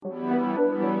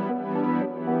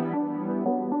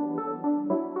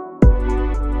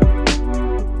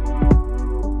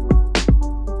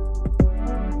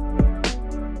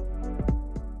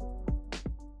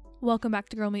Welcome back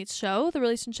to Girl Meets Show, the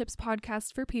relationships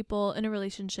podcast for people in a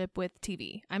relationship with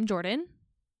TV. I'm Jordan.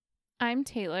 I'm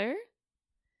Taylor.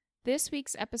 This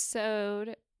week's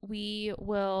episode, we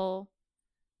will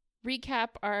recap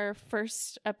our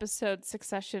first episode,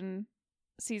 Succession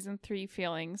Season 3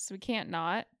 feelings. We can't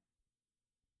not.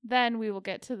 Then we will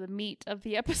get to the meat of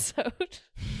the episode,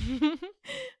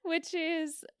 which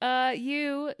is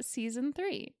You Season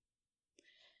 3,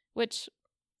 which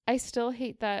I still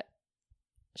hate that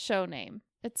show name.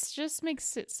 It just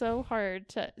makes it so hard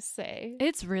to say.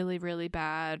 It's really, really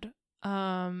bad.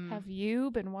 Have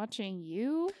you been watching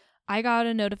You? I got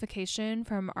a notification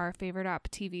from our favorite app,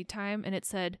 TV Time, and it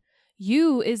said,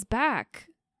 You is back.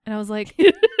 And I was like,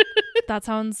 that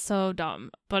sounds so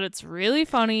dumb, but it's really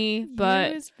funny.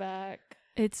 But You is back.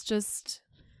 It's just,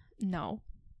 no.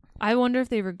 I wonder if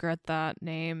they regret that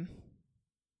name.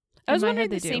 I was wondering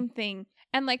the same thing.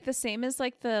 And like the same as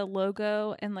like the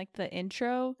logo and like the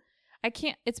intro.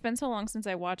 It's been so long since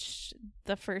I watched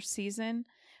the first season,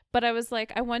 but I was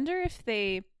like, I wonder if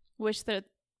they wish that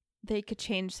they could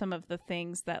change some of the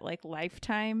things that like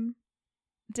Lifetime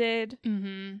did,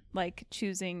 like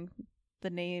choosing the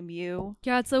name You.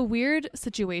 Yeah, it's a weird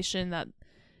situation that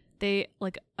they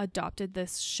like adopted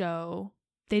this show.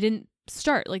 They didn't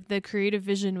start, like the creative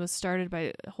vision was started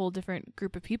by a whole different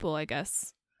group of people, I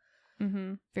guess.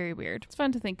 Very weird. It's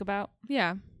fun to think about.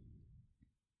 Yeah.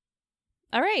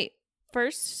 All right.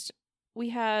 First, we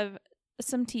have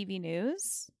some TV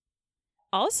news.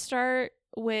 I'll start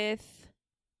with,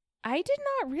 I did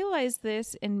not realize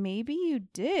this, and maybe you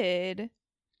did,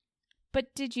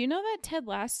 but did you know that Ted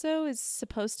Lasso is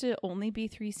supposed to only be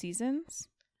 3 seasons?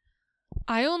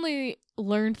 I only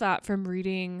learned that from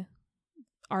reading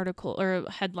article or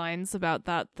headlines about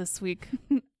that this week.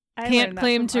 I can't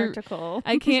claim to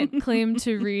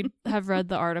have read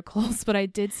the articles, but I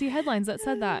did see headlines that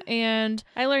said that, and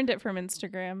I learned it from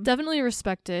Instagram. Definitely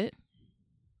respect it.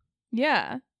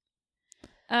 Yeah.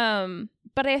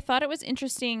 But I thought it was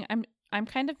interesting. I'm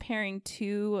kind of pairing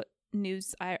 2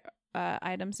 news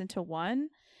items into one.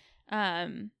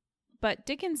 But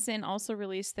Dickinson also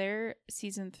released their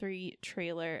season 3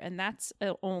 trailer, and that's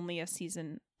only a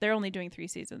season. They're only doing 3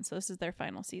 seasons, so this is their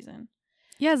final season.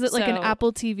 Yeah, is it like an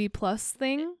Apple TV Plus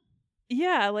thing?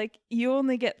 Yeah, like you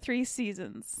only get 3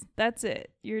 seasons. That's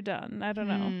it. You're done. I don't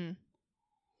know.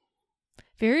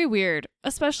 Very weird.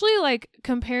 Especially like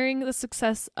comparing the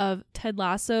success of Ted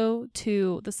Lasso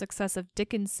to the success of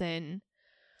Dickinson.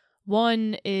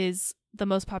 One is the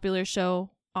most popular show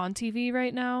on TV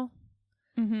right now.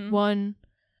 One,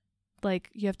 like,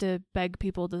 you have to beg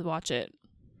people to watch it.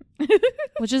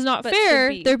 Which is not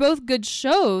fair. They're both good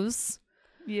shows.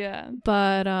 Yeah.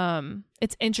 But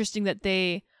it's interesting that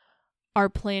they are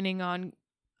planning on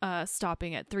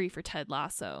stopping at 3 for Ted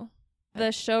Lasso. The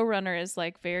showrunner is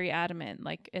like very adamant,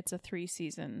 like it's a 3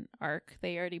 season arc.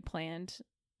 They already planned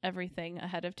everything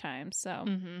ahead of time. So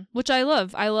which I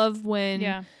love. I love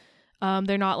when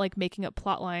they're not like making up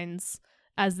plot lines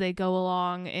as they go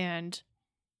along, and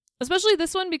especially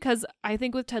this one, because I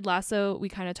think with Ted Lasso we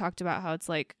kind of talked about how it's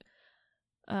like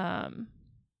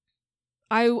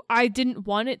I didn't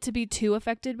want it to be too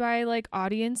affected by like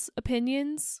audience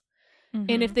opinions.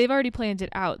 And if they've already planned it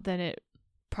out, then it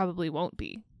probably won't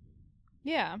be.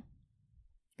 Yeah.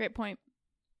 Great point.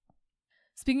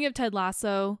 Speaking of Ted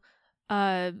Lasso,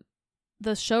 the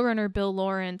showrunner Bill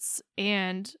Lawrence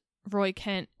and Roy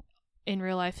Kent, in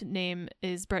real life name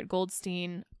is Brett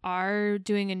Goldstein, are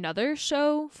doing another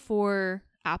show for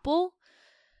Apple.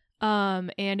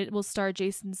 And it will star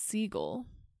Jason Segel.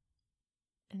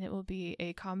 And it will be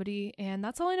a comedy, and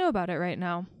that's all I know about it right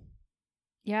now.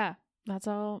 Yeah, that's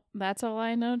all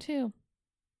I know too.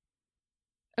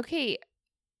 Okay,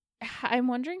 I'm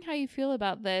wondering how you feel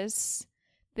about this.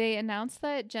 They announced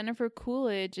that Jennifer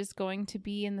Coolidge is going to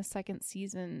be in the 2nd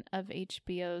season of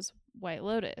HBO's White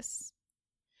Lotus,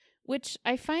 which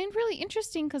I find really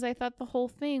interesting because I thought the whole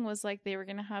thing was like they were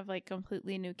going to have like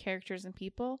completely new characters and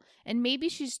people, and maybe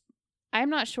I'm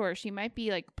not sure, she might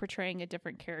be like portraying a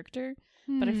different character.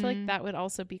 But I feel like that would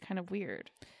also be kind of weird.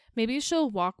 Maybe she'll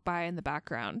walk by in the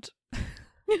background.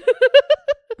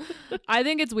 I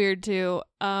think it's weird too.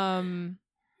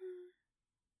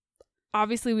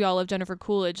 Obviously we all love Jennifer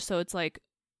Coolidge, so it's like,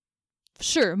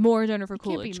 sure, more Jennifer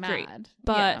Coolidge, great.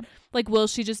 But like, will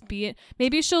she just be?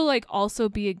 Maybe she'll like also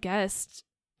be a guest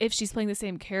if she's playing the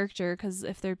same character, because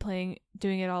if they're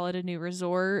doing it all at a new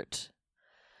resort.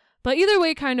 But either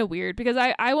way, kind of weird, because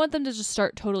I want them to just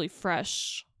start totally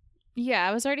fresh. Yeah,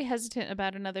 I was already hesitant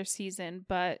about another season,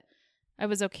 but I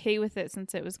was okay with it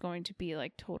since it was going to be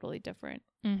like totally different.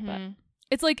 But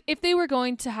it's like if they were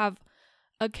going to have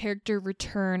a character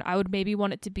return, I would maybe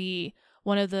want it to be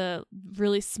one of the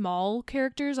really small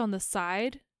characters on the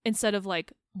side instead of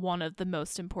like one of the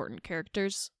most important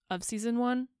characters of season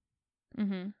 1.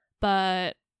 Mm-hmm.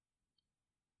 But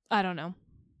I don't know.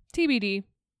 TBD.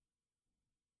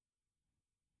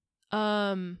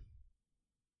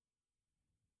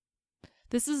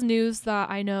 This is news that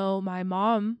I know my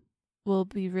mom will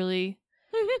be really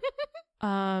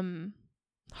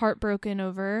heartbroken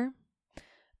over,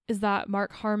 is that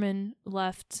Mark Harmon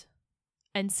left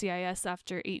NCIS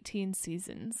after 18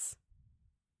 seasons.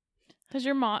 Has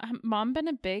your mom been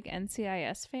a big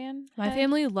NCIS fan? My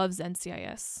family loves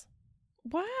NCIS.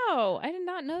 Wow, I did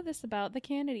not know this about the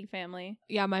Kennedy family.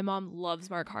 Yeah, my mom loves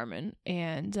Mark Harmon,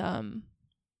 and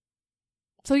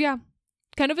so yeah,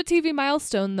 kind of a TV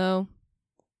milestone though.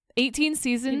 18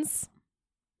 seasons.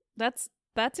 That's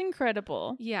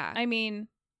incredible. Yeah. I mean,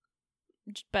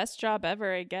 best job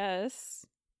ever, I guess.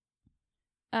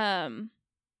 Hulu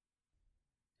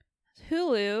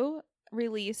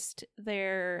released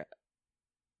their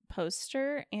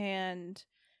poster and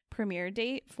premiere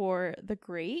date for The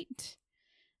Great,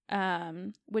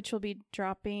 which will be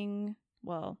dropping,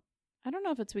 well, I don't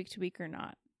know if it's week to week or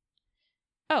not.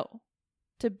 Oh,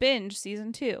 to binge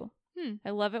season 2.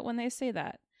 I love it when they say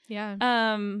that. Yeah.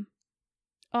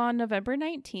 On November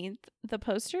 19th, the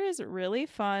poster is really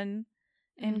fun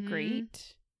and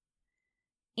great.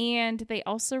 And they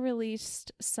also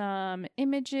released some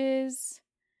images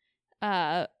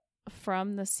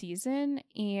from the season,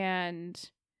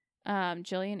 and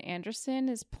Gillian Anderson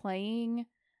is playing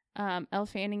Elle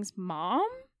Fanning's mom,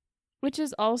 which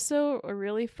is also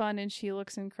really fun, and she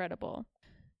looks incredible.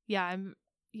 Yeah, I'm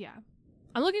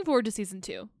looking forward to season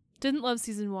 2. Didn't love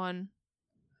season 1.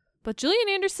 But Gillian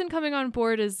Anderson coming on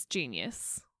board is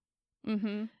genius.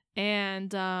 Mm-hmm.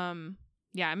 And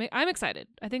yeah, I'm excited.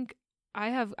 I think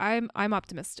I'm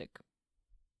optimistic.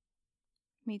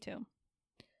 Me too.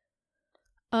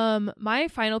 My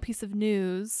final piece of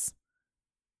news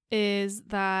is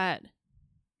that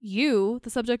you, the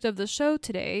subject of the show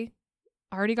today,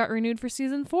 already got renewed for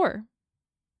season 4.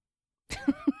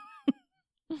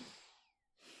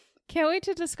 Can't wait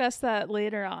to discuss that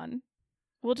later on.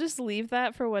 We'll just leave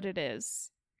that for what it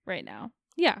is right now.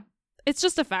 Yeah, it's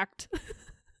just a fact.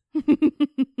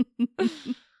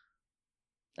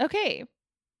 Okay.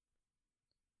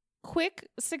 Quick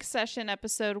Succession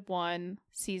episode 1,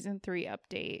 season 3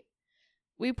 update.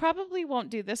 We probably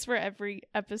won't do this for every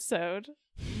episode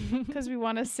because we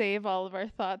want to save all of our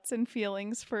thoughts and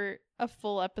feelings for a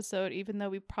full episode, even though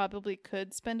we probably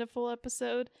could spend a full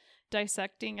episode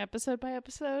dissecting episode by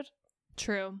episode.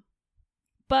 True.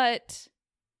 But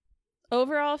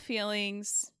overall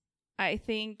feelings, I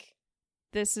think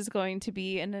this is going to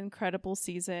be an incredible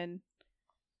season.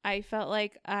 I felt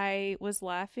like I was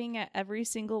laughing at every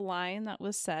single line that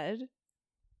was said,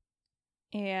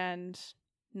 and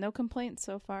no complaints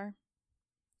so far.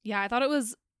 Yeah, I thought it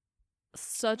was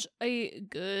such a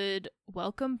good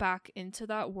welcome back into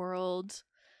that world.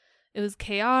 It was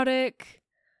chaotic.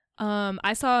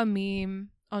 I saw a meme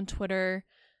on Twitter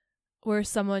where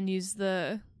someone used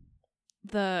the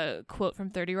quote from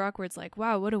 30 Rock where it's like,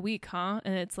 wow, what a week, huh?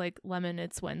 And it's like, Lemon,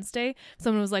 it's Wednesday.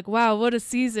 Someone was like, wow, what a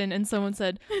season. And someone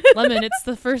said, Lemon, it's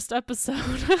the first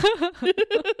episode.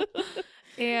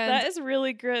 And that is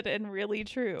really good and really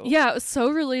true. Yeah, it was so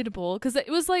relatable because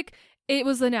it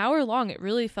was an hour long. It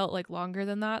really felt like longer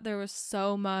than that. There was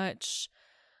so much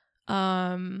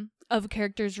of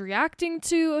characters reacting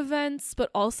to events, but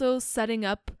also setting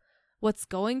up what's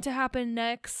going to happen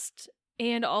next,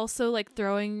 and also like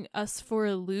throwing us for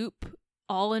a loop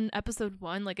all in episode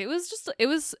 1. Like it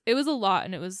was a lot,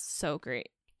 and it was so great.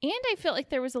 And I felt like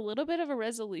there was a little bit of a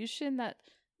resolution that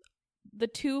the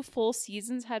 2 full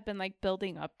seasons had been like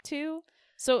building up to.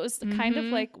 So it was kind of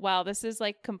like, wow, this is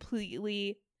like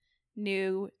completely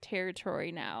new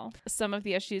territory now. Some of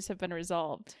the issues have been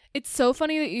resolved. It's so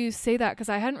funny that you say that because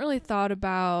I hadn't really thought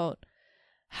about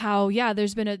how, yeah,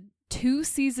 there's been a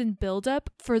 2-season buildup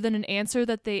for then an answer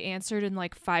that they answered in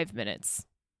like 5 minutes.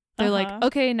 They're like,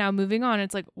 okay, now moving on.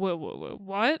 It's like, what?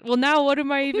 Well, now what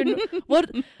am I even,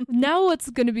 now what's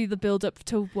going to be the buildup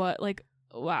to what? Like,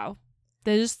 wow.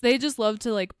 They just love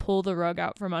to like pull the rug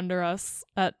out from under us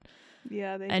at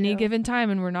any given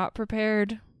time, and we're not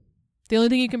prepared. The only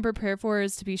thing you can prepare for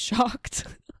is to be shocked.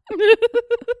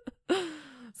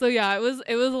 So yeah, it was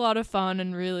a lot of fun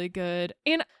and really good.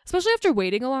 And especially after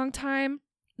waiting a long time,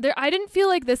 I didn't feel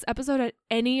like this episode had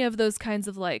any of those kinds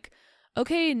of like,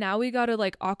 okay, now we got to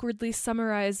like awkwardly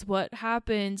summarize what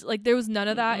happened. Like there was none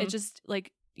of that. It just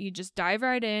like you just dive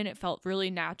right in. It felt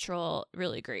really natural,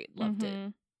 really great. Loved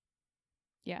it.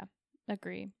 Yeah,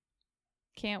 agree.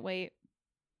 Can't wait.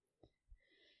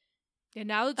 Yeah,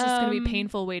 now it's just going to be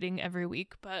painful waiting every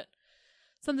week, but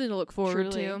something to look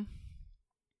forward to.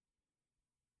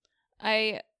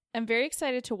 I am very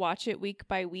excited to watch it week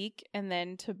by week and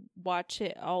then to watch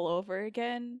it all over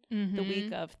again the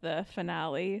week of the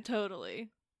finale. Totally.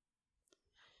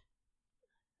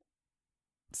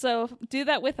 So do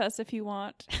that with us if you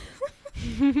want.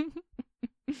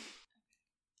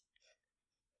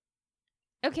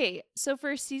 Okay, so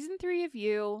for season 3 of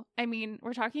You, I mean,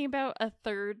 we're talking about a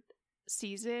third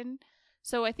season,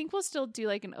 so I think we'll still do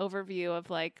like an overview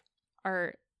of like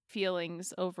our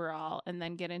feelings overall and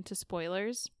then get into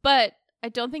spoilers. But I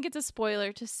don't think it's a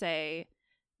spoiler to say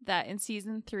that in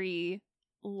season 3,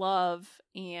 Love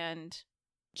and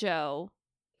Joe,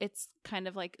 it's kind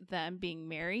of like them being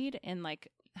married and like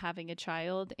having a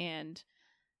child and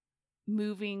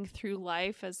moving through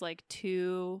life as like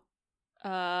two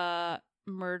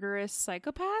murderous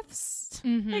psychopaths,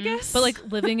 I guess. But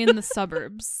like living in the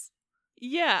suburbs.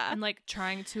 Yeah. And like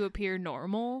trying to appear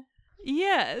normal.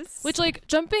 Yes. Which, like,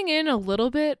 jumping in a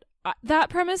little bit, that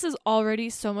premise is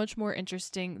already so much more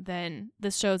interesting than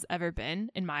this show's ever been,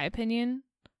 in my opinion.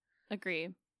 Agree.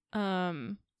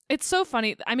 It's so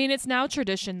funny. I mean, it's now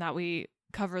tradition that we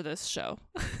cover this show.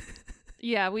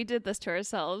 Yeah, we did this to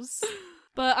ourselves.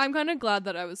 But I'm kind of glad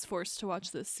that I was forced to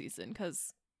watch this season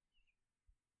because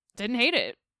didn't hate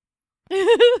it.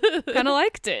 Kind of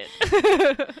liked it.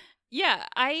 Yeah,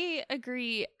 I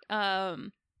agree.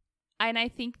 And I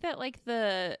think that like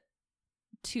the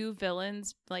two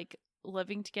villains like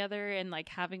living together and like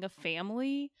having a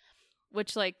family,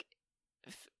 which like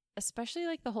especially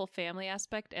like the whole family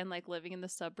aspect and like living in the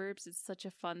suburbs is such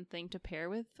a fun thing to pair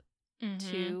with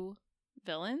two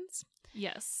villains.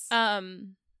 Yes.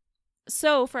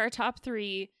 So for our top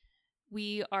 3,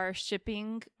 we are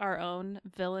shipping our own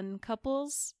villain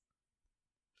couples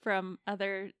from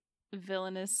other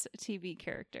villainous TV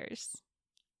characters.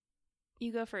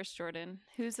 You go first, Jordan.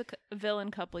 Who's the villain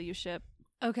couple you ship?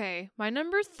 Okay, my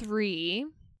number 3,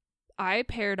 I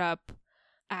paired up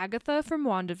Agatha from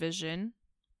WandaVision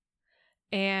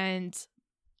and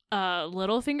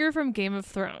Littlefinger from Game of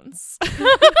Thrones.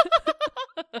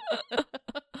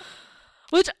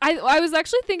 Which I was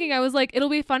actually thinking, I was like, it'll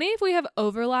be funny if we have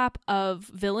overlap of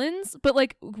villains, but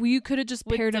like we could have just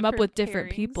paired them up with different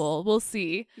people. We'll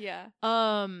see. Yeah.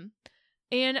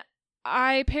 And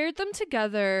I paired them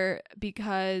together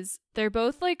because they're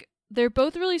both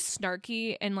really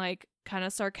snarky and like kind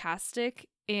of sarcastic,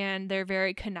 and they're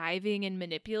very conniving and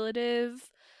manipulative.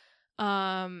 It's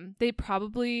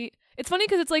funny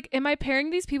because it's like, am I pairing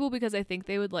these people because I think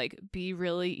they would like be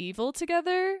really evil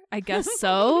together? I guess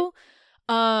so.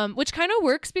 Which kind of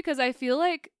works because I feel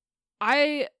like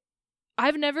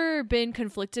I've never been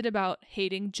conflicted about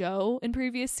hating Joe in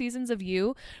previous seasons of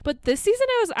You, but this season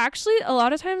I was actually a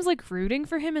lot of times like rooting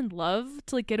for him in love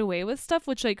to like get away with stuff,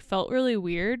 which like felt really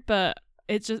weird, but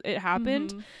it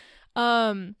happened.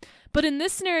 But in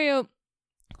this scenario,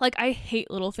 like, I hate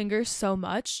Littlefinger so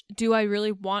much. Do I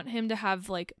really want him to have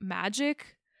like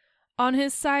magic on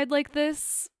his side like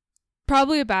this?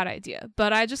 Probably a bad idea,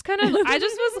 but I just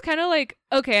was kind of like,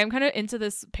 okay, I'm kind of into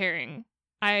this pairing.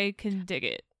 I can dig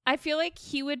it. I feel like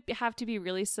he would have to be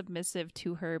really submissive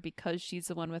to her because she's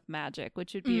the one with magic,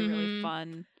 which would be a really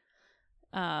fun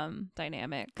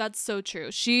dynamic. That's so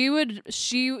true. She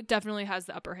definitely has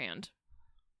the upper hand.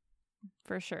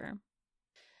 For sure.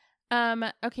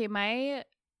 Okay, my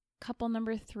couple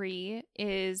number 3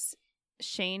 is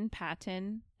Shane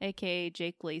Patton, aka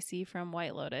Jake Lacy from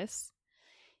White Lotus.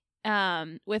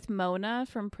 With Mona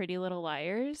from Pretty Little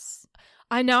Liars.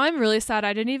 I'm really sad.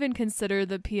 I didn't even consider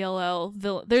the PLL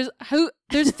villain. There's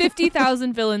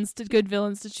 50,000 good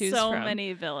villains to choose from. So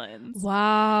many villains.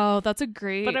 Wow, that's a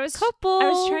great couple. I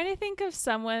was trying to think of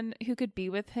someone who could be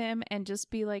with him and just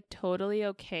be like totally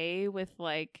okay with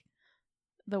like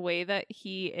the way that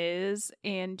he is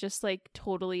and just like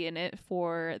totally in it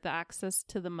for the access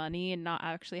to the money and not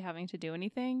actually having to do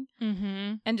anything.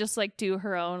 And just like do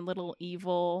her own little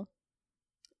evil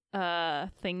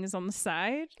things on the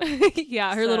side.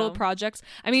 Yeah, her little projects.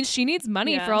 I mean, she needs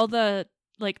money for all the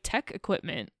like tech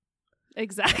equipment.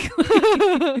 Exactly.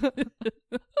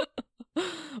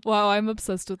 Wow, I'm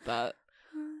obsessed with that.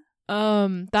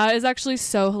 That is actually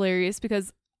so hilarious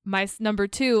because my number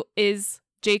 2 is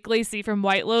Jake Lacy from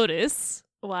White Lotus.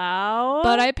 Wow.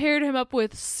 But I paired him up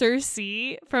with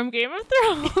Cersei from Game of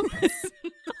Thrones.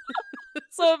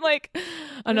 So I'm like,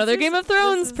 another Game of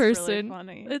Thrones person.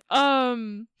 Really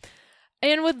funny.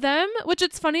 And with them, which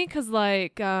it's funny because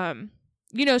like,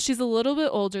 you know, she's a little bit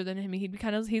older than him.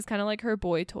 He's kind of like her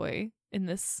boy toy in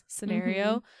this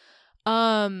scenario.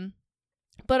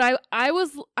 But I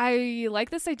like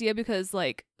this idea because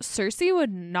like Cersei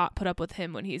would not put up with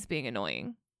him when he's being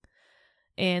annoying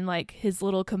and like his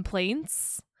little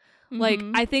complaints. Like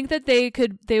I think that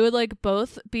they would like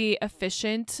both be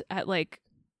efficient at like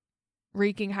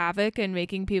wreaking havoc and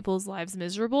making people's lives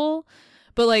miserable,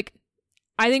 but like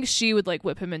I think she would like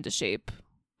whip him into shape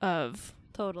of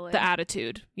Totally. the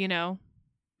attitude, you know?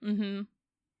 Mm-hmm.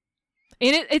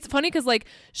 And it's funny because like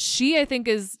she I think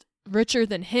is richer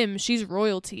than him. She's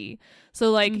royalty,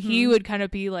 so like he would kind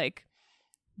of be like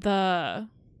the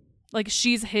like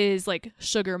she's his like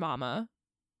sugar mama.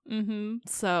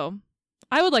 So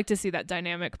I would like to see that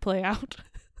dynamic play out.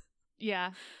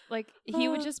 Yeah, like he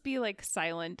would just be like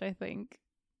silent, I think.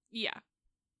 Yeah,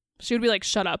 she would be like,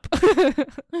 shut up.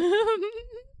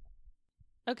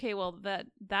 Okay, well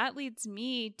that leads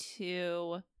me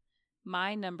to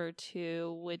my number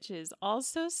 2, which is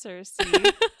also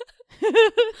Cersei.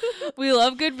 We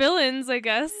love good villains, I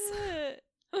guess.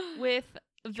 With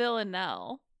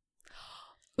Villanelle.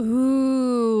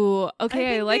 Ooh,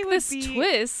 okay, I like they would this be-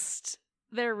 twist.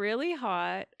 They're really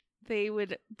hot. They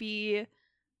would be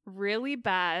really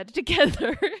bad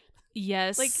together.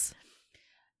 Yes. Like,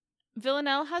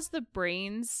 Villanelle has the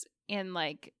brains and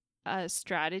like a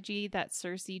strategy that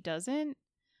Cersei doesn't.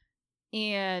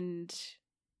 And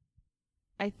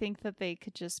I think that they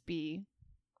could just be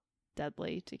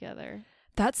deadly together.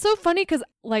 That's so funny because,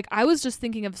 like, I was just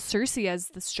thinking of Cersei as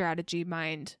the strategy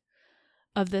mind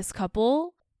of this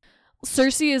couple.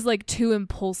 Cersei is, like, too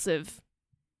impulsive,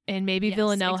 and maybe Yes,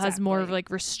 Villanelle has more of, exactly. like,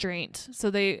 restraint.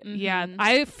 So they, yeah, Mhm.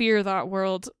 I fear that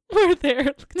world where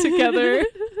they're together.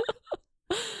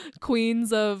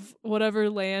 Queens of whatever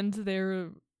land they're,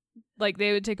 like,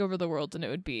 they would take over the world, and it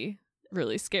would be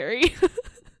really scary.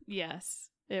 Yes,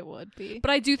 it would be.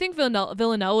 But I do think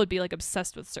Villanelle would be, like,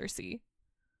 obsessed with Cersei.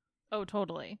 Oh,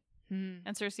 totally. And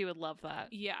Cersei would love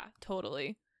that. Yeah,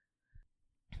 totally.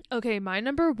 Okay, my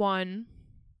number 1.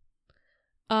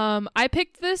 I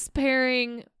picked this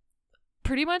pairing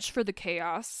pretty much for the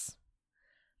chaos.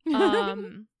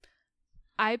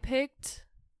 I picked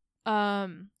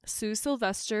Sue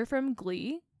Sylvester from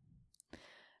Glee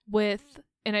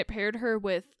and I paired her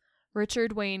with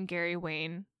Richard Wayne Gary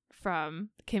Wayne from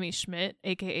Kimmy Schmidt,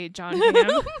 aka John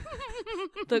Hamm,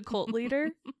 the cult leader.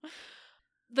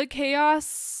 The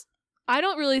chaos, I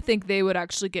don't really think they would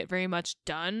actually get very much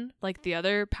done like the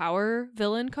other power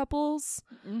villain couples,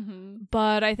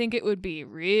 but I think it would be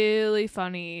really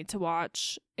funny to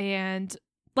watch. And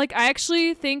like, I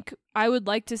actually think I would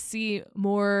like to see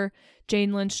more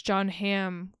Jane Lynch, John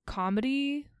Hamm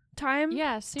comedy time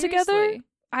together.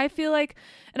 I feel like,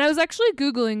 and I was actually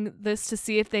Googling this to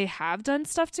see if they have done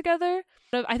stuff together.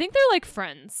 I think they're like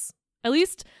friends. At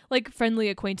least like friendly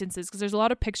acquaintances, because there's a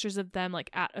lot of pictures of them like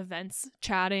at events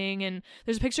chatting, and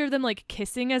there's a picture of them like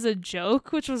kissing as a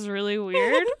joke, which was really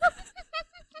weird.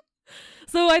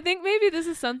 So I think maybe this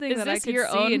is something that I could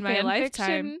see in my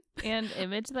lifetime. And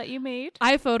image that you made.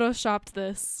 I photoshopped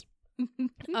this.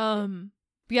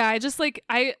 Yeah, I just like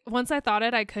once I thought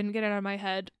it, I couldn't get it out of my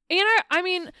head. And I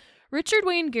mean, Richard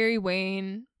Wayne Gary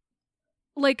Wayne,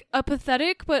 like a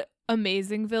pathetic but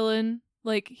amazing villain.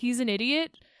 Like he's an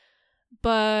idiot,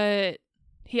 but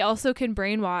he also can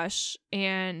brainwash,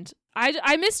 and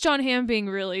I miss John Hamm being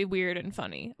really weird and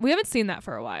funny. We haven't seen that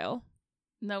for a while.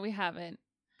 No, we haven't.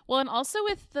 Well, and also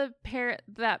with the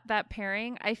that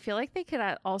pairing, I feel like they could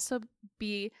also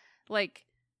be like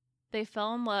they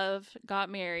fell in love, got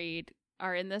married,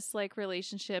 are in this like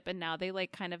relationship, and now they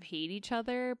like kind of hate each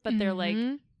other, but they're like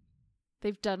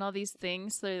they've done all these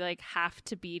things, so they like have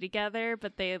to be together,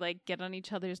 but they like get on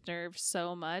each other's nerves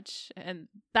so much, and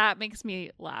that makes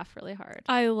me laugh really hard.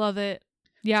 I love it.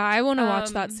 Yeah, I want to watch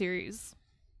that series.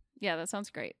 Yeah, that sounds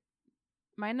great.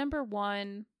 My number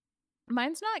 1,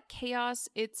 mine's not chaos,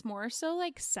 it's more so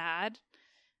like sad.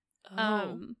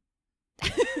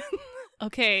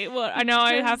 Okay, well, I know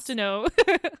I have to know.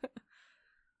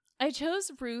 I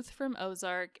chose Ruth from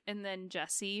Ozark and then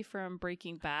Jesse from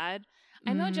Breaking Bad.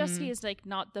 I know Jesse is like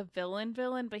not the villain,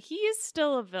 but he is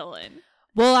still a villain.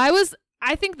 Well,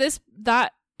 I think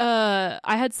I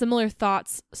had similar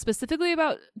thoughts specifically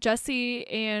about Jesse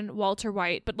and Walter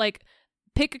White, but like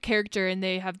pick a character and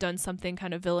they have done something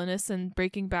kind of villainous in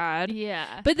Breaking Bad.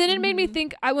 Yeah. But then it made me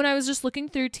think, when I was just looking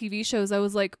through TV shows, I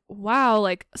was like, wow,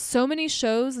 like so many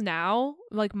shows now,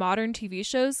 like modern TV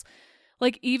shows,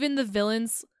 like even the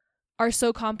villains are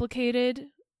so complicated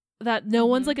that no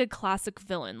one's like a classic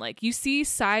villain. Like you see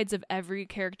sides of every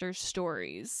character's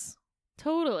stories.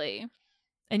 Totally.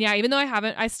 And yeah, even though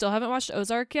I still haven't watched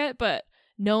Ozark yet, but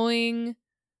knowing,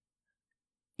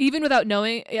 even without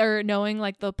knowing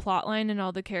like the plot line and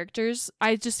all the characters,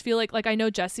 I just feel like I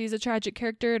know Jesse's a tragic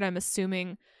character, and I'm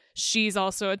assuming she's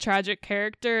also a tragic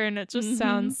character, and it just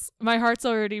sounds, my heart's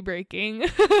already breaking.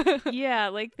 Yeah,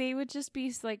 like they would just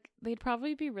be like, they'd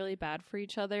probably be really bad for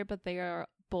each other, but they are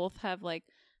both have like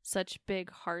such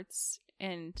big hearts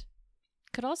and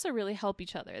could also really help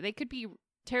each other. They could be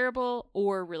terrible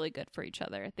or really good for each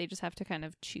other. They just have to kind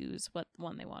of choose what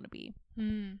one they want to be.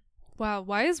 Wow,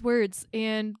 wise words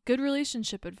and good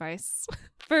relationship advice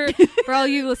for all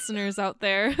you listeners out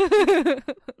there.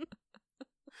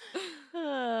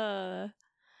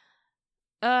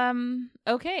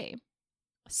 Okay.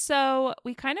 So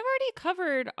we kind of already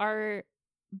covered our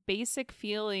basic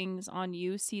feelings on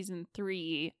You season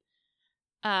 3.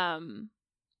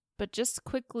 But just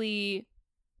quickly,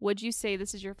 would you say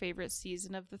this is your favorite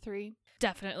season of the 3?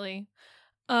 Definitely.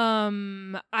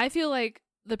 I feel like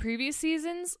the previous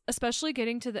seasons, especially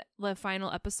getting to the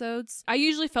final episodes, I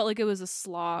usually felt like it was a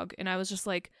slog, and I was just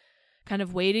like kind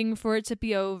of waiting for it to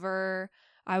be over.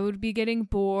 I would be getting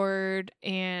bored,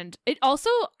 and it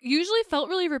also usually felt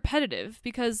really repetitive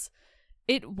because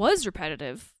it was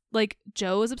repetitive. Like,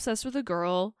 Joe is obsessed with a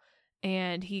girl,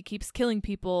 and he keeps killing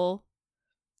people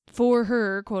for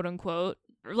her, quote unquote.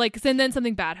 Like, and then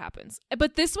something bad happens.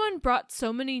 But this one brought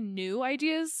so many new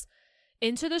ideas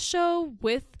into the show,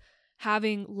 with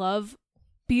having Love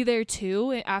be there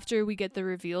too, after we get the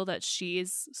reveal that she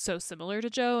is so similar to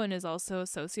Joe and is also a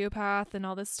sociopath and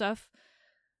all this stuff.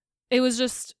 It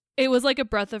was like a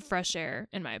breath of fresh air,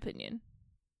 in my opinion.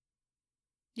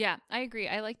 Yeah, I agree.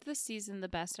 I liked this season the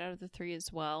best out of the 3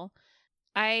 as well.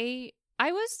 I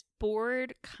was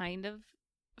bored kind of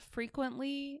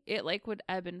frequently. It like would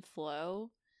ebb and flow.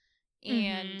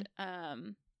 And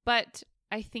but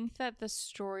I think that the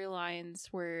storylines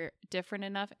were different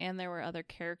enough, and there were other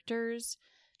characters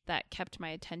that kept my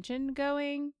attention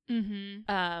going.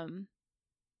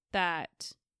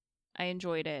 That I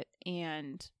enjoyed it,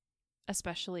 and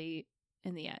especially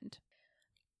in the end.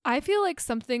 I feel like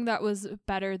something that was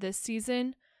better this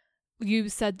season, you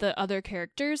said the other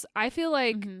characters. I feel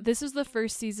like this is the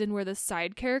first season where the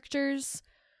side characters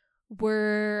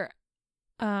were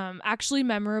actually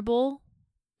memorable,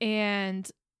 and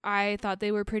I thought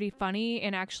they were pretty funny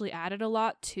and actually added a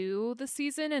lot to the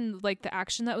season and like the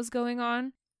action that was going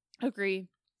on. Agree.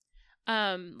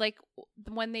 Like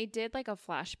when they did like a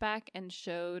flashback and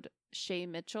showed Shay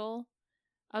Mitchell,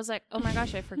 I was like, oh my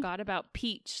gosh, I forgot about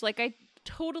Peach. Like, I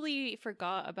totally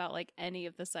forgot about like any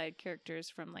of the side characters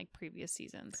from like previous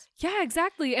seasons. Yeah,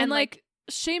 exactly. And like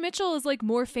Shay Mitchell is like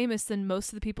more famous than most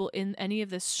of the people in any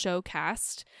of this show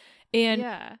cast. And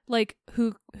like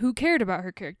who cared about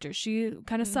her character? She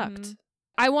kind of sucked.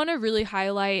 I want to really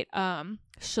highlight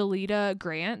Shalita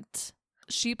Grant.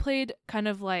 She played kind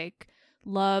of like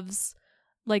Love's,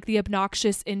 like the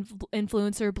obnoxious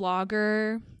influencer,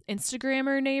 blogger,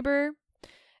 Instagrammer neighbor.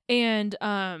 And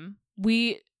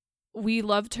we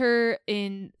loved her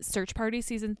in Search Party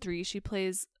season 3. She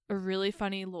plays a really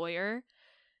funny lawyer.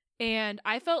 And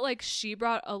I felt like she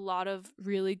brought a lot of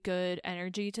really good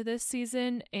energy to this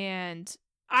season. And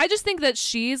I just think that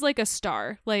she's like a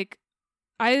star. Like,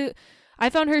 I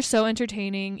found her so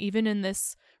entertaining, even in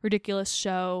this ridiculous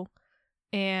show.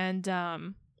 And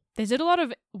they did a lot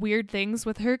of weird things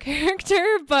with her character,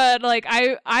 but like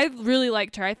I really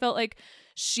liked her. I felt like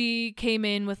she came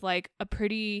in with like a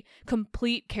pretty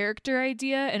complete character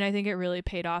idea, and I think it really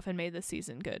paid off and made the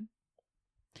season good.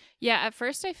 Yeah, at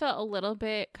first I felt a little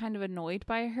bit kind of annoyed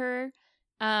by her.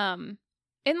 In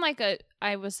like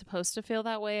I was supposed to feel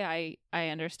that way. I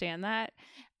understand that.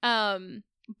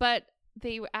 But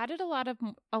they added a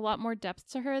lot more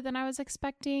depth to her than I was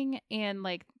expecting, and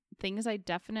like things I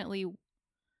definitely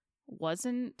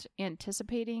wasn't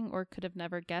anticipating or could have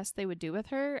never guessed they would do with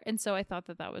her. And so I thought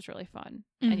that was really fun.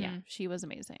 And yeah, she was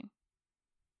amazing.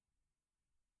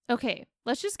 Okay,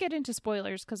 let's just get into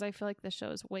spoilers, because I feel like this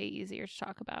show is way easier to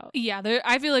talk about. Yeah,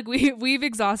 I feel like we've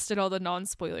exhausted all the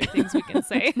non-spoiler things we can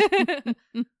say.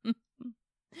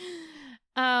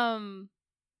 My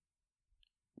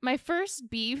first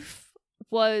beef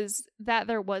was that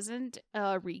there wasn't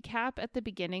a recap at the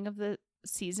beginning of the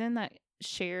season that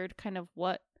shared kind of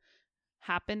what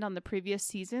happened on the previous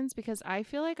seasons, because I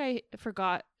feel like I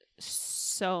forgot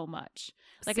so much.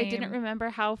 Like, same. I didn't remember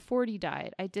how 40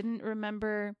 died. I didn't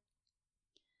remember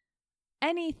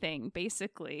anything,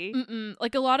 basically.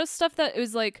 Like, a lot of stuff that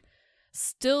was like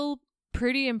still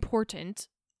pretty important,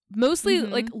 mostly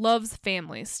like Love's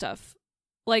family stuff.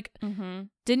 Like,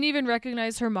 didn't even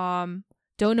recognize her mom,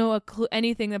 don't know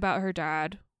anything about her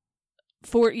dad.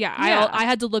 I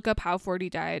had to look up how 40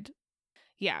 died.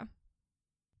 Yeah.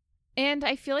 And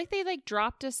I feel like they like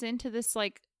dropped us into this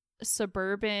like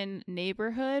suburban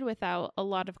neighborhood without a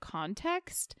lot of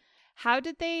context. How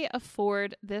did they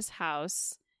afford this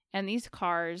house and these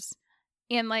cars?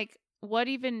 And like what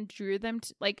even drew them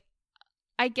to like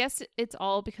I guess it's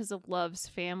all because of Love's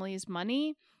family's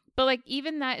money, but like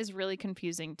even that is really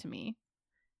confusing to me.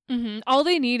 All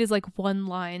they need is like one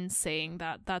line saying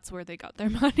that that's where they got their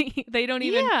money. They don't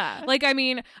even like, I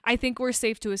mean, I think we're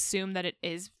safe to assume that it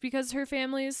is because her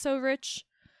family is so rich,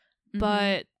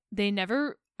 but they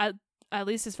never, at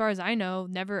least as far as I know,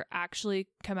 never actually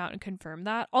come out and confirm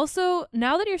that. Also,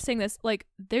 now that you're saying this, like,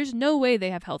 there's no way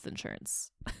they have health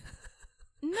insurance.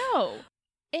 No.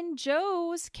 And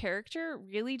Joe's character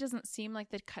really doesn't seem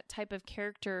like the type of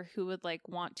character who would like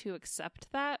want to accept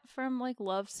that from like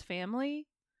Love's family.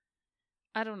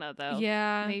 I don't know though.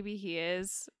 Yeah. Maybe he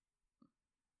is.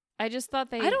 I just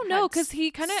thought they I don't know, because he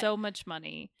kind of so much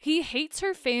money. He hates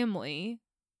her family.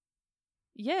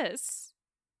 Yes.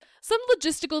 Some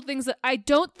logistical things that I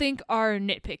don't think are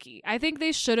nitpicky. I think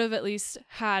they should have at least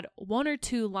had one or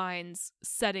two lines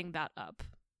setting that up,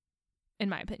 in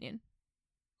my opinion.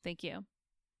 Thank you.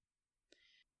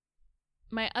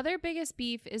 My other biggest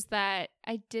beef is that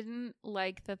I didn't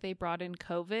like that they brought in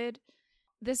COVID.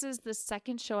 This is the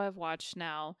second show I've watched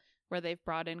now where they've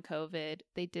brought in COVID.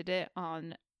 They did it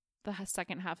on the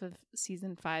second half of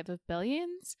season 5 of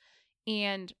Billions,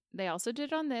 and they also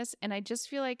did it on this. And I just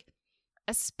feel like,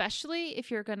 especially if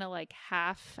you're gonna like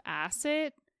half-ass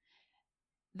it,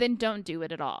 then don't do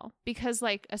it at all. Because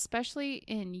like, especially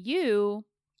in You,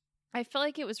 I feel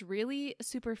like it was really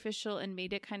superficial and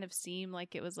made it kind of seem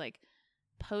like it was like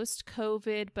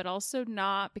post-COVID, but also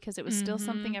not, because it was still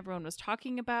something everyone was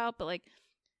talking about, but like,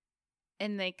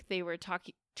 and like they were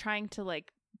trying to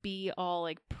like be all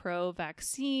like pro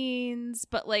vaccines,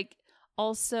 but like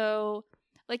also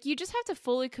like you just have to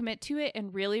fully commit to it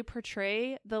and really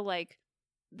portray the like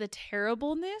the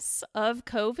terribleness of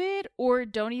COVID, or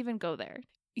don't even go there.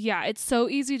 Yeah, it's so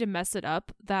easy to mess it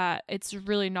up that it's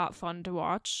really not fun to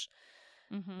watch.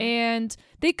 And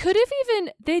they could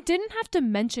have they didn't have to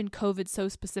mention COVID so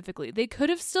specifically. They could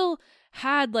have still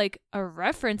had like a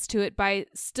reference to it by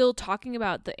still talking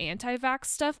about the anti-vax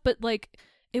stuff, but like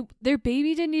their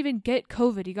baby didn't even get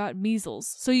COVID. He got measles.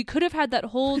 So you could have had that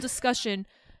whole discussion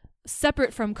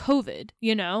separate from COVID,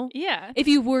 you know? Yeah. If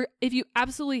you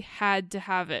absolutely had to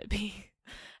have it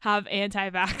have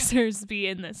anti-vaxxers be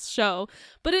in this show.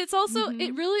 But it's also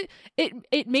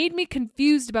it made me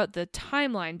confused about the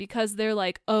timeline, because they're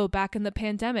like, oh, back in the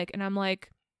pandemic, and I'm like,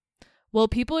 well,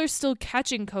 people are still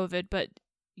catching COVID, but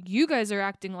you guys are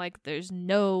acting like there's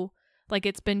no, like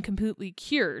it's been completely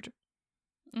cured.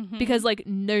 Because like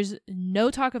there's no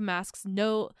talk of masks,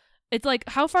 no, it's like,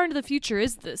 how far into the future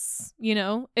is this, you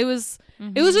know? It was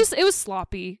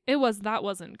sloppy. That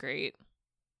wasn't great.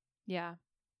 Yeah.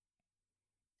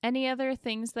 Any other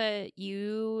things that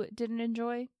you didn't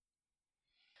enjoy?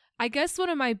 I guess one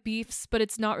of my beefs, but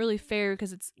it's not really fair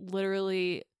because it's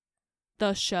literally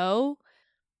the show.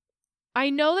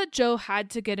 I know that Joe had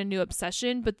to get a new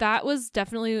obsession, but that was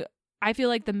definitely, I feel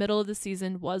like the middle of the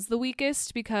season was the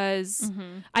weakest, because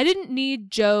I didn't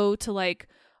need Joe to like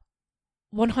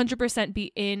 100%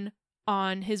 be in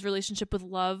on his relationship with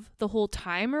Love the whole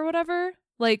time or whatever.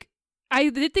 Like, I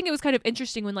did think it was kind of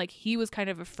interesting when like he was kind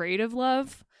of afraid of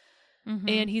Love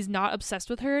and he's not obsessed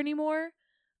with her anymore.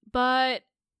 But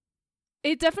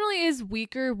it definitely is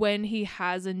weaker when he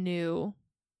has a new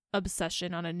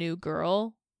obsession on a new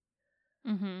girl.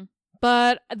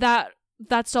 But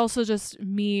that's also just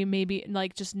me maybe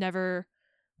like just never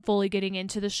fully getting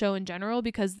into the show in general,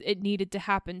 because it needed to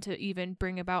happen to even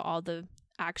bring about all the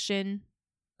action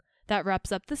that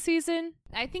wraps up the season.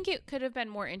 I think it could have been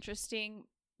more interesting.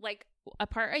 Like, a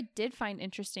part I did find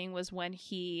interesting was when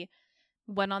he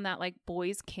went on that like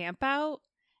boys camp out,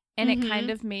 and it kind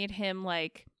of made him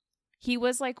like, he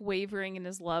was like wavering in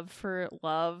his love for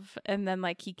Love, and then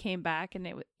like he came back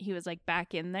and he was like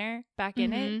back in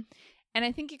it. And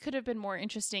I think it could have been more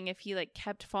interesting if he like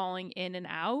kept falling in and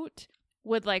out,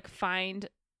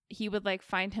 he would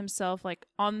find himself like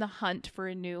on the hunt for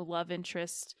a new love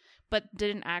interest, but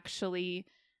didn't actually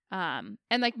and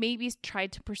like maybe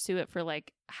tried to pursue it for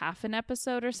like half an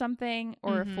episode or something,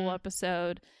 or a full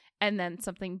episode, and then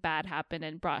something bad happened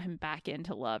and brought him back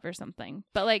into Love or something.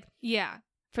 But like, yeah,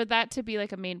 for that to be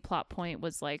like a main plot point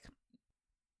was like,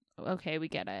 okay, we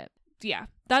get it. Yeah,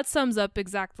 that sums up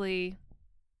exactly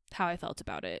how I felt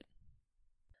about it.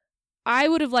 I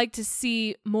would have liked to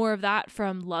see more of that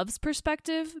from Love's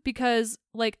perspective, because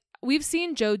like we've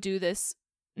seen Joe do this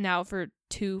now for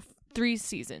 2-3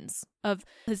 seasons of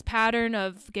his pattern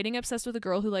of getting obsessed with a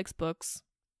girl who likes books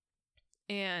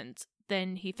and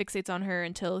then he fixates on her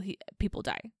until people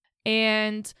die.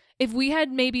 And if we had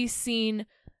maybe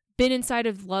been inside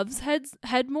of Love's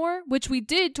head more, which we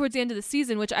did towards the end of the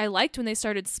season, which I liked when they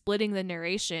started splitting the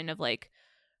narration of like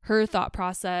her thought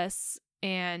process,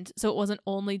 and so it wasn't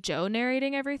only Joe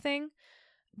narrating everything.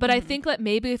 But I think that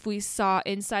maybe if we saw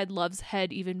inside Love's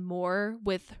head even more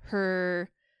with her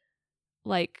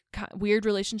like weird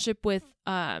relationship with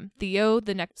Theo,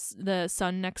 the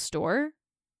son next door,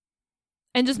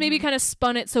 and just maybe kind of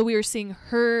spun it so we were seeing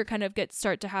her kind of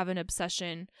start to have an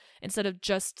obsession instead of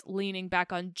just leaning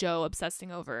back on Joe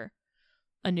obsessing over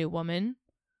a new woman.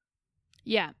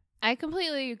 Yeah, I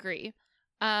completely agree.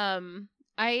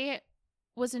 I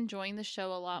was enjoying the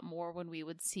show a lot more when we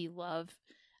would see Love,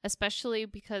 especially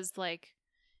because like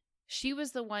she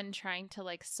was the one trying to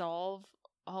like solve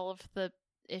all of the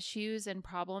issues and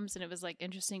problems, and it was like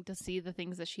interesting to see the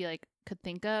things that she like could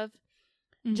think of.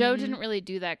 Joe didn't really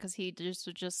do that because he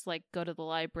would just like go to the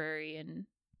library and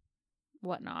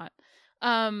whatnot.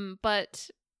 But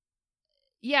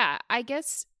yeah, I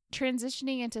guess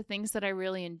transitioning into things that I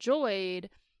really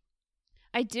enjoyed,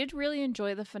 I did really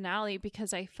enjoy the finale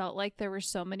because I felt like there were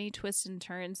so many twists and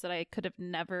turns that I could have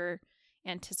never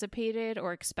anticipated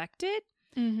or expected.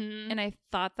 And I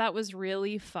thought that was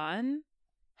really fun.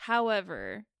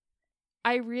 However,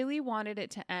 I really wanted it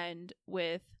to end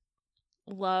with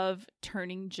Love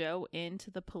turning Joe into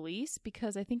the police,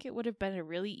 because I think it would have been a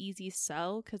really easy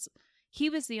sell because he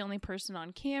was the only person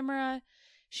on camera.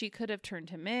 She could have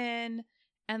turned him in,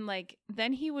 and like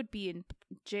then he would be in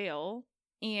jail,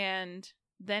 and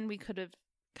then we could have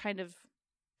kind of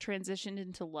transitioned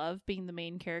into Love being the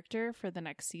main character for the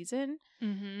next season.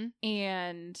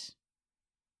 And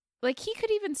like he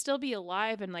could even still be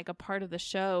alive and like a part of the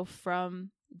show from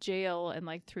jail and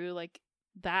like through like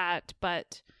that,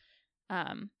 but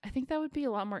I think that would be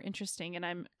a lot more interesting, and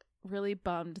I'm really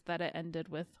bummed that it ended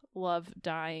with Love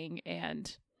dying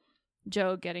and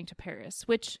Joe getting to Paris,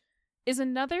 which is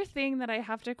another thing that I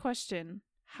have to question.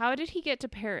 How did he get to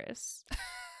Paris?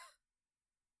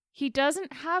 He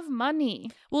doesn't have money.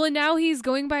 Well, and now he's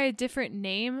going by a different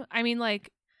name. I mean,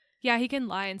 like, yeah, he can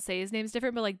lie and say his name's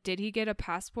different, but like, did he get a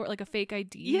passport, like a fake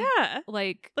ID? Yeah.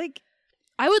 Like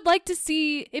I would like to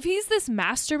see if he's this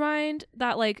mastermind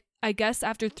that like, I guess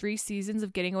after 3 seasons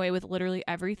of getting away with literally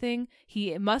everything,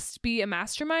 he must be a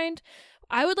mastermind.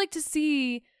 I would like to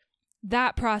see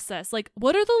that process. Like,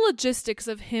 what are the logistics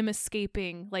of him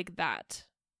escaping like that?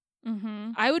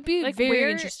 I would be like,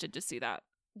 very interested to see that.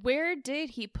 Where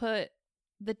did he put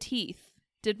the teeth?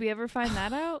 Did we ever find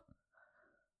that out?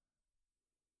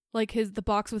 Like the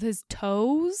box with his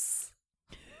toes?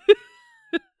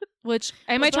 Which,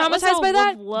 am I traumatized by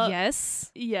that?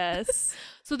 Yes. Yes.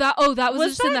 So that was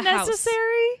just that in the house.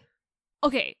 Necessary?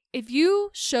 Okay, if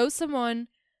you show someone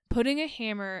putting a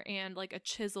hammer and like a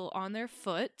chisel on their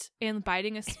foot and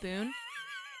biting a spoon,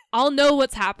 I'll know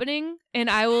what's happening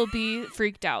and I will be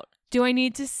freaked out. Do I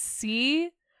need to see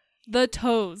the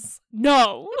toes?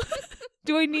 No.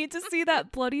 Do I need to see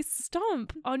that bloody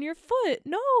stump on your foot?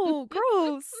 No,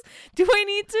 gross. Do I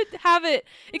need to have it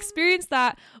experience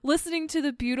that listening to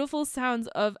the beautiful sounds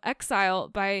of Exile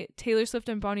by Taylor Swift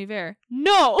and Bon Iver?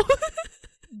 No.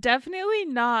 Definitely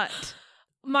not.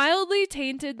 Mildly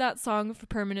tainted that song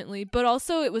permanently, but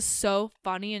also it was so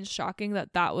funny and shocking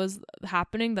that was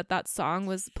happening, that song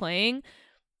was playing.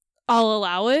 I'll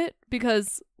allow it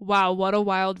because, wow, what a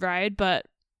wild ride, but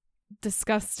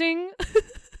disgusting.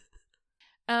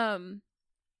 On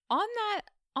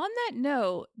that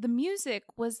note, the music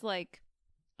was like,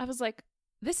 I was like,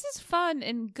 this is fun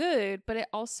and good, but it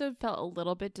also felt a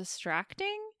little bit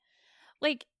distracting.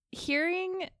 Like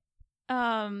hearing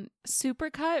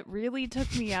Supercut really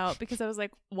took me out because I was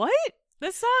like, what?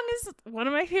 This song is one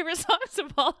of my favorite songs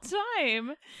of all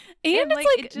time. And it's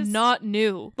like it just, not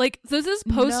new. Like this is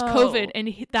post-COVID,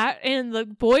 no. and the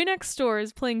boy next door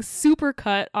is playing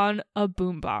Supercut on a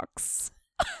boombox.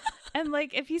 And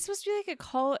like if he's supposed to be like a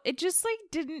call, it just like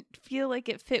didn't feel like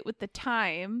it fit with the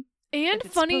time. And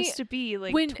it's funny, supposed to be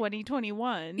like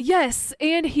 2021. Yes,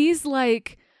 and he's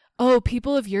like, oh,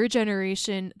 people of your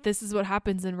generation, this is what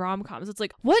happens in rom-coms. It's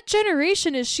like, what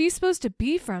generation is she supposed to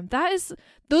be from? Those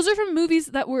are from movies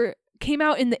that came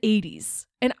out in the 80s.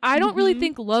 And I don't really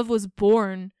think Love was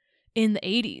born in the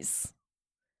 80s.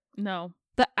 No.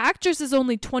 The actress is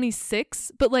only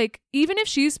 26, but like, even if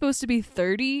she's supposed to be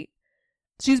 30,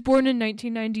 she's born in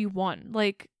 1991.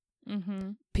 Like,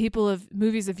 people of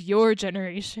movies of your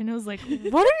generation. I was like,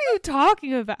 what are you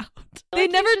talking about? They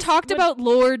never talked about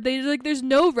Lorde. There's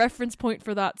no reference point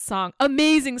for that song.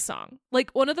 Amazing song.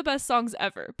 Like one of the best songs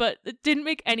ever, but it didn't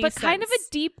make any sense. But kind of a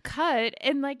deep cut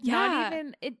and like not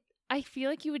even it. I feel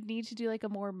like you would need to do like a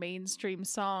more mainstream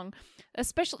song,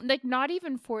 especially like not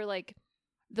even for like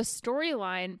the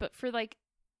storyline, but for like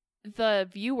the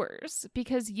viewers,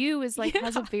 because You is like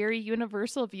has a very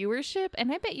universal viewership,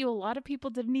 and I bet you a lot of people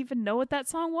didn't even know what that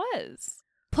song was.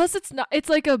 Plus, it's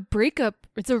like a breakup.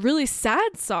 It's a really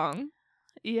sad song.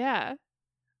 Yeah.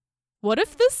 What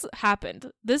if this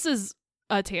happened? This is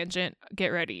a tangent. Get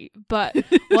ready. But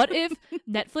what if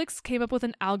Netflix came up with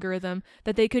an algorithm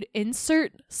that they could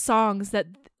insert songs that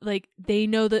like they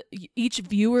know that each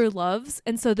viewer loves,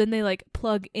 and so then they like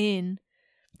plug in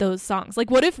those songs? Like,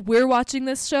 what if we're watching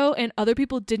this show and other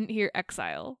people didn't hear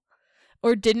Exile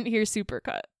or didn't hear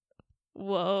Supercut?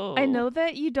 Whoa. I know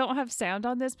that you don't have sound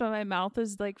on this, but my mouth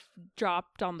is like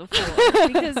dropped on the floor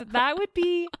because that would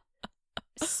be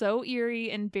so eerie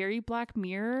and very Black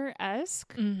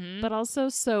Mirror-esque, but also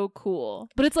so cool.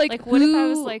 But it's like what if I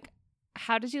was like,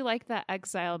 how did you like that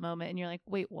Exile moment? And you're like,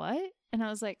 wait, what? And I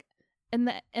was like, in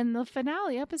the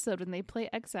finale episode when they play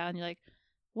Exile, and you're like,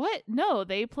 what? No,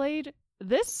 they played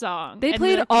this song. They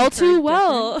played All Too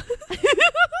Well.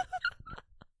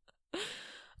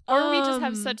 Or we just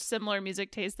have such similar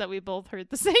music tastes that we both heard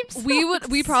the same songs.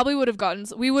 We probably would have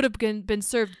been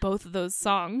served both of those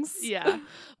songs. Yeah.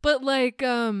 But like,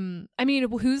 I mean,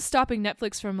 who's stopping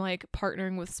Netflix from like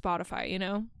partnering with Spotify, you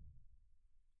know?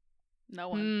 No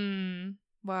one.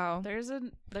 Wow. There's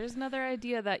another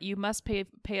idea that you must pay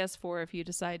us for if you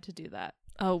decide to do that.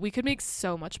 Oh, we could make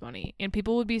so much money and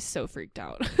people would be so freaked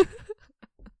out.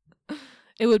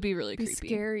 It would be really creepy.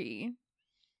 Scary.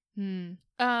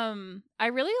 I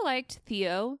really liked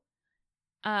Theo.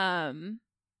 And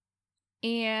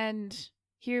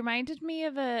he reminded me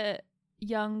of a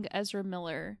young Ezra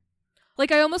Miller.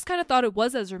 Like, I almost kind of thought it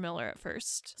was Ezra Miller at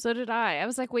first. So did I. I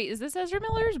was like, wait, is this Ezra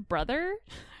Miller's brother?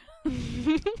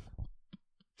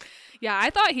 Yeah, I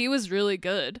thought he was really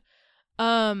good.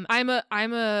 I'm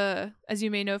a as you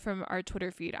may know from our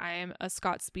Twitter feed, I am a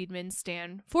Scott Speedman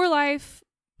stan for life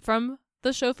from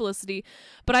the show Felicity,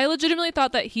 but I legitimately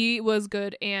thought that he was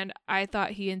good, and I thought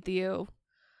he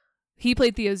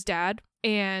played Theo's dad,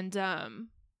 and I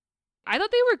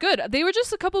thought they were good. They were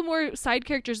just a couple more side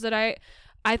characters that I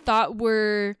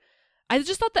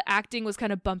just thought the acting was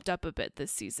kind of bumped up a bit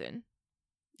this season.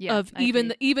 Yeah, of even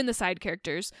the side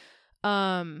characters.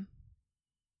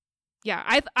 Yeah,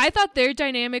 I thought their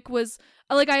dynamic was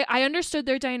like, I understood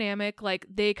their dynamic. Like,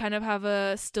 they kind of have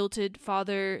a stilted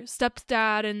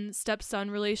stepdad and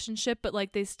stepson relationship, but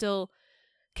like they still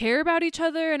care about each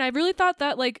other, and I really thought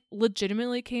that like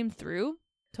legitimately came through.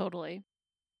 Totally.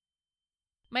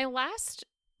 My last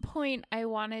point I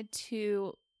wanted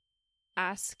to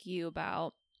ask you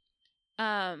about,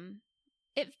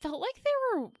 it felt like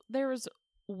there was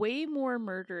way more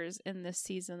murders in this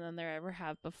season than there ever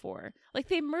have before. Like,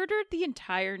 they murdered the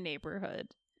entire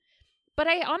neighborhood. But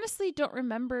I honestly don't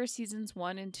remember seasons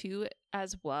 1 and 2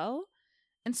 as well.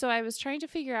 And so I was trying to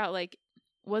figure out, like,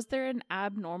 was there an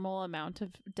abnormal amount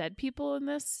of dead people in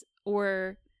this?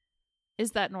 Or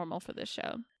is that normal for this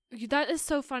show? That is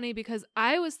so funny, because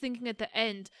I was thinking at the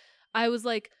end, I was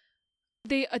like,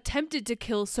 they attempted to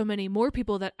kill so many more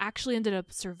people that actually ended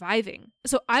up surviving.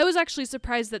 So I was actually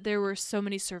surprised that there were so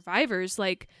many survivors.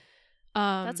 Like,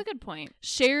 that's a good point.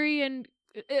 Sherry and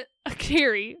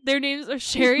Carrie. Their names are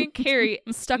Sherry and Carrie.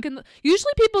 Stuck in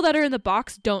usually people that are in the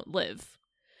box don't live.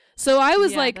 So I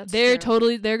was like, they're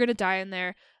gonna die in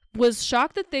there. Was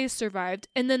shocked that they survived,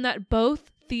 and then that both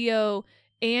Theo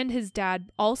and his dad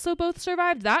also both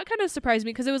survived. That kind of surprised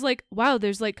me, because it was like, wow,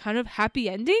 there's like kind of happy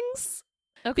endings.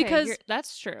 Okay, because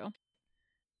that's true.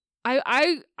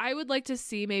 I would like to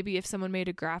see maybe if someone made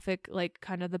a graphic, like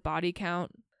kind of the body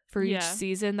count for each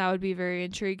season. That would be very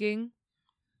intriguing.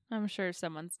 I'm sure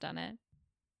someone's done it.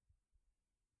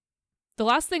 The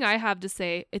last thing I have to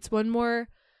say, it's one more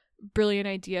brilliant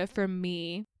idea from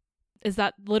me, is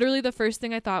that literally the first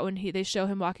thing I thought when they show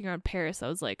him walking around Paris, I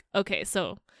was like, okay,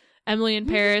 so Emily in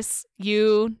Paris,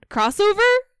 you crossover?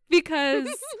 Because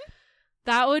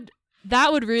that would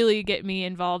really get me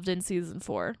involved in season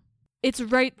 4. It's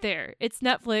right there. It's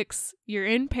Netflix. You're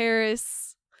in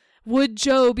Paris. Would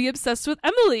Joe be obsessed with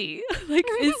Emily? Like,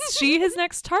 is she his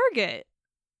next target?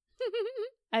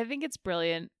 I think it's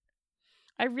brilliant.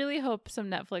 I really hope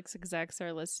some Netflix execs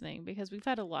are listening, because we've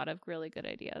had a lot of really good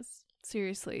ideas.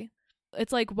 Seriously.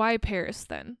 It's like, why Paris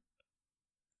then?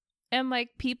 And like,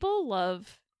 people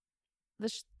love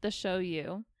the show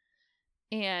You,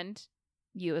 and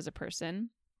you as a person.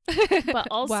 But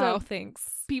also, wow,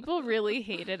 thanks. People really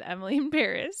hated Emily in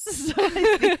Paris. So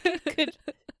I think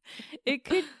it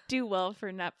could do well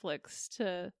for Netflix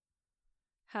to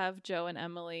have Joe and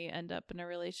Emily end up in a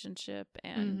relationship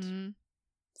and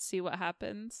see what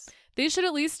happens. They should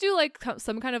at least do like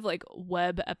some kind of like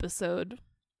web episode,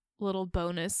 little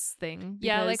bonus thing.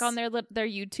 Yeah, like on their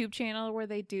YouTube channel where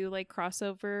they do like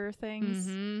crossover things.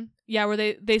 Mm-hmm. Yeah, where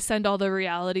they send all the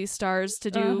reality stars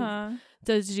to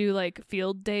do like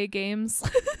field day games.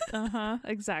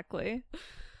 Exactly.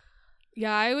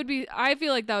 Yeah, I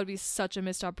feel like that would be such a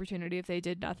missed opportunity if they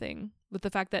did nothing. With the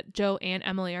fact that Joe and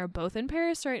Emily are both in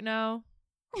Paris right now.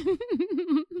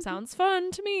 Sounds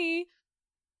fun to me.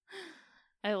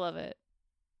 I love it.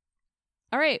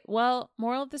 All right. Well,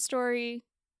 moral of the story,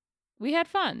 we had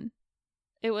fun.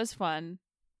 It was fun.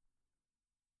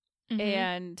 Mm-hmm.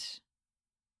 And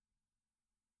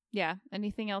yeah,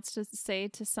 anything else to say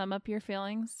to sum up your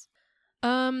feelings?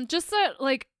 Just that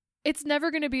like it's never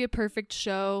going to be a perfect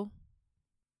show.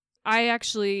 I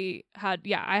actually had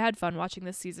fun watching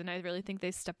this season. I really think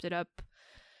they stepped it up,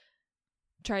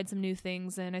 tried some new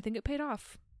things, and I think it paid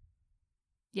off.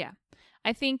 Yeah.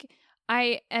 I think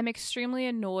I am extremely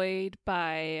annoyed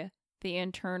by the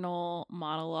internal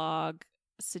monologue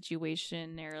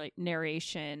situation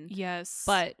narration. Yes.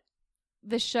 But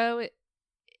the show,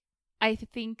 I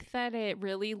think that it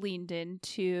really leaned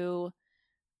into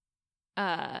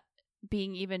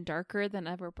being even darker than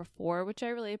ever before, which I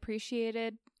really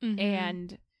appreciated. Mm-hmm.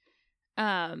 And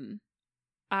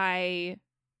I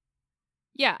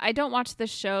don't watch this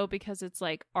show because it's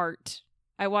like art.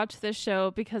 I watch this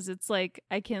show because it's like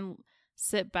I can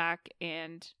sit back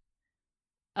and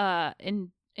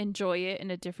enjoy it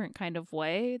in a different kind of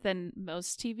way than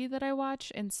most TV that I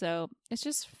watch, and so it's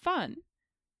just fun.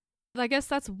 I guess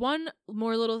that's one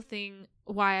more little thing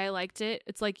why I liked it.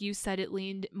 It's like you said, it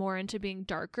leaned more into being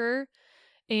darker,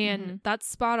 and that's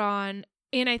spot on.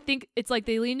 And I think it's like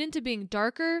they leaned into being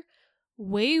darker,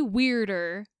 way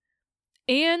weirder,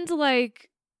 and like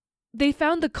they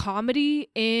found the comedy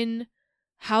in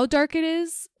how dark it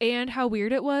is and how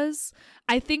weird it was.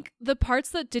 I think the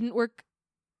parts that didn't work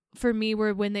for me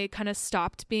were when they kind of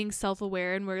stopped being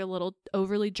self-aware and were a little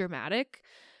overly dramatic.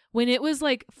 When it was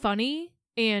like funny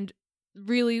and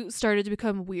really started to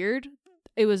become weird,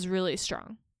 it was really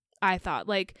strong. I thought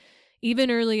like even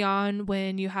early on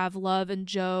when you have Love and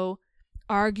Joe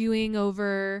arguing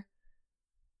over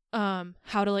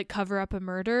how to like cover up a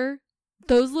murder,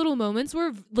 those little moments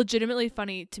were legitimately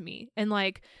funny to me. And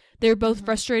like they're both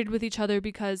frustrated with each other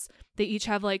because they each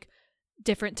have like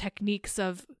different techniques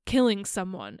of killing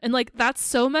someone, and like that's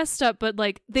so messed up, but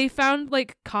like they found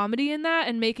like comedy in that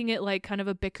and making it like kind of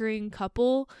a bickering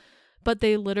couple, but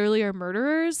they literally are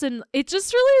murderers, and it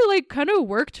just really like kind of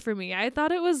worked for me. I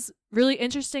thought it was really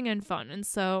interesting and fun, and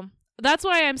so that's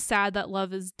why I'm sad that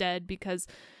Love is dead, because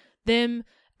them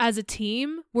as a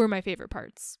team were my favorite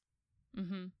parts.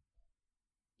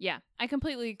 Yeah, I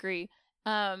completely agree.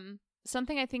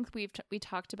 Something I think we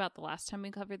talked about the last time we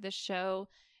covered this show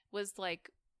was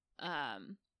like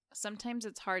sometimes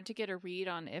it's hard to get a read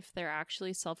on if they're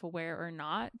actually self-aware or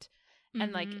not.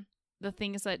 And like the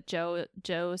things that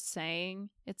Joe's saying,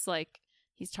 it's like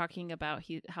he's talking about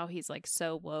how he's like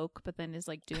so woke, but then is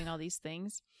like doing all these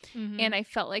things. And I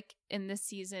felt like in this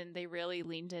season they really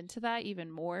leaned into that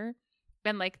even more.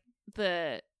 And like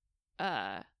the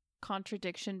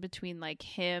contradiction between like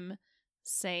him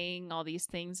saying all these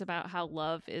things about how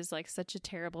Love is like such a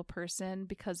terrible person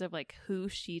because of like who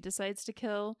she decides to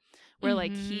kill, where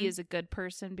like he is a good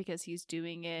person because he's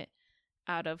doing it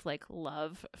out of like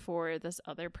love for this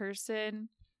other person.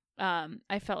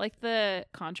 I felt like the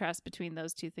contrast between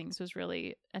those two things was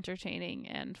really entertaining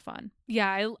and fun.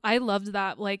 Yeah, I loved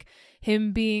that, like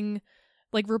him being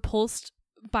like repulsed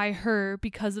by her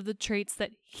because of the traits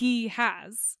that he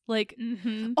has. Like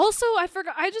also I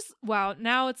forgot, wow,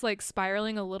 now it's like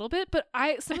spiraling a little bit, but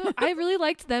I really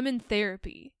liked them in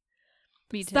therapy.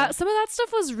 Me too. Some of that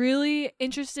stuff was really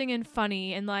interesting and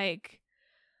funny, and like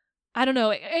I don't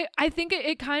know, I think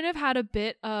it kind of had a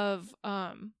bit of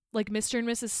like Mr. and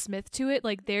Mrs. Smith to it.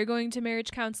 Like they're going to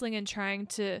marriage counseling and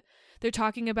they're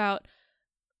talking about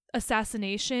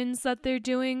assassinations that they're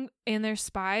doing and they're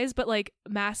spies, but like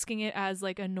masking it as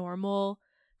like a normal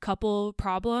couple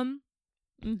problem.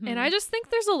 And I just think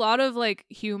there's a lot of like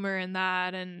humor in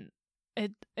that, and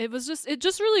it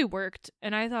just really worked,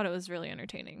 and I thought it was really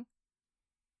entertaining.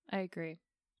 I agree.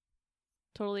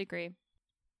 Totally agree.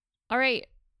 All right,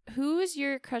 who is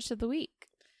your crush of the week?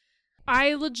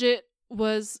 I legit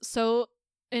was so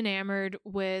enamored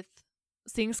with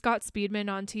seeing Scott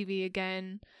Speedman on TV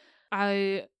again.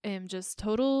 I am just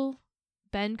total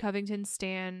Ben Covington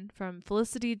stan from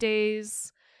Felicity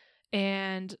days,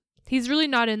 and he's really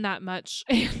not in that much,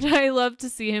 and I love to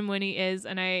see him when he is,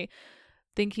 and I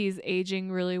think he's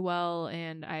aging really well,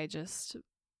 and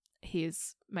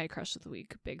he's my crush of the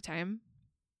week, big time.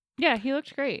 Yeah, he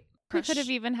looked great. We Crush. could have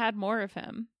even had more of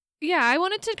him. Yeah, I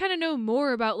wanted to kind of know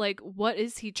more about like what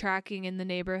is he tracking in the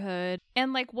neighborhood.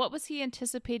 And like what was he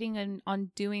anticipating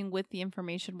on doing with the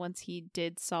information once he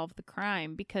did solve the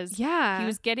crime? Because Yeah. he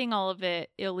was getting all of it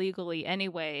illegally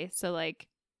anyway. So like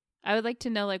I would like to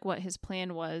know like what his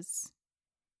plan was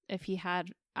if he had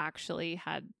actually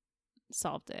had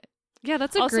solved it. Yeah,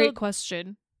 that's a Also, great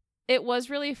question. It was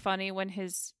really funny when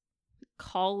his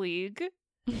colleague,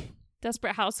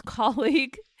 Desperate House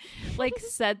colleague, like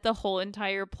said the whole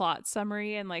entire plot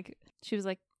summary, and like she was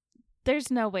like,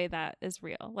 there's no way that is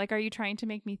real. Like, are you trying to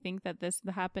make me think that this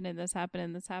happened and this happened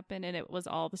and this happened and it was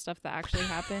all the stuff that actually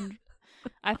happened?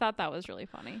 I thought that was really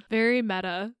funny. Very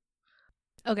meta.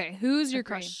 Okay, who's your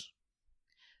Agreed. crush?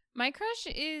 My crush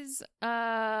is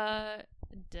Dylan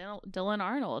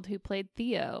Arnold, who played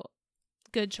Theo.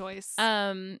 Good choice.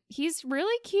 He's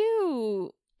really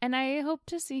cute, and I hope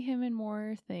to see him in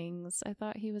more things. I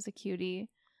thought he was a cutie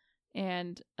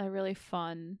and a really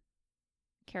fun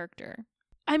character.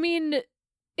 I mean,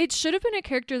 it should have been a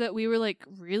character that we were like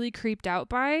really creeped out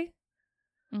by,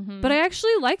 but I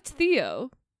actually liked Theo.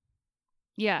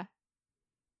 Yeah.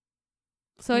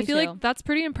 So Me I feel too. like that's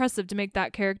pretty impressive to make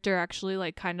that character actually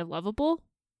like kind of lovable.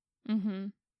 Mm-hmm.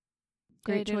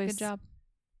 Great They did a choice. good job.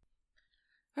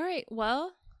 All right.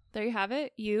 Well, there you have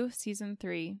it. You, season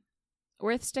 3.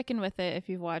 Worth sticking with it if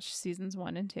you've watched seasons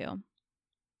 1 and 2.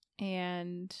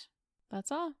 And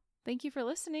that's all. Thank you for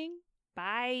listening.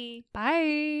 Bye.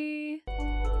 Bye.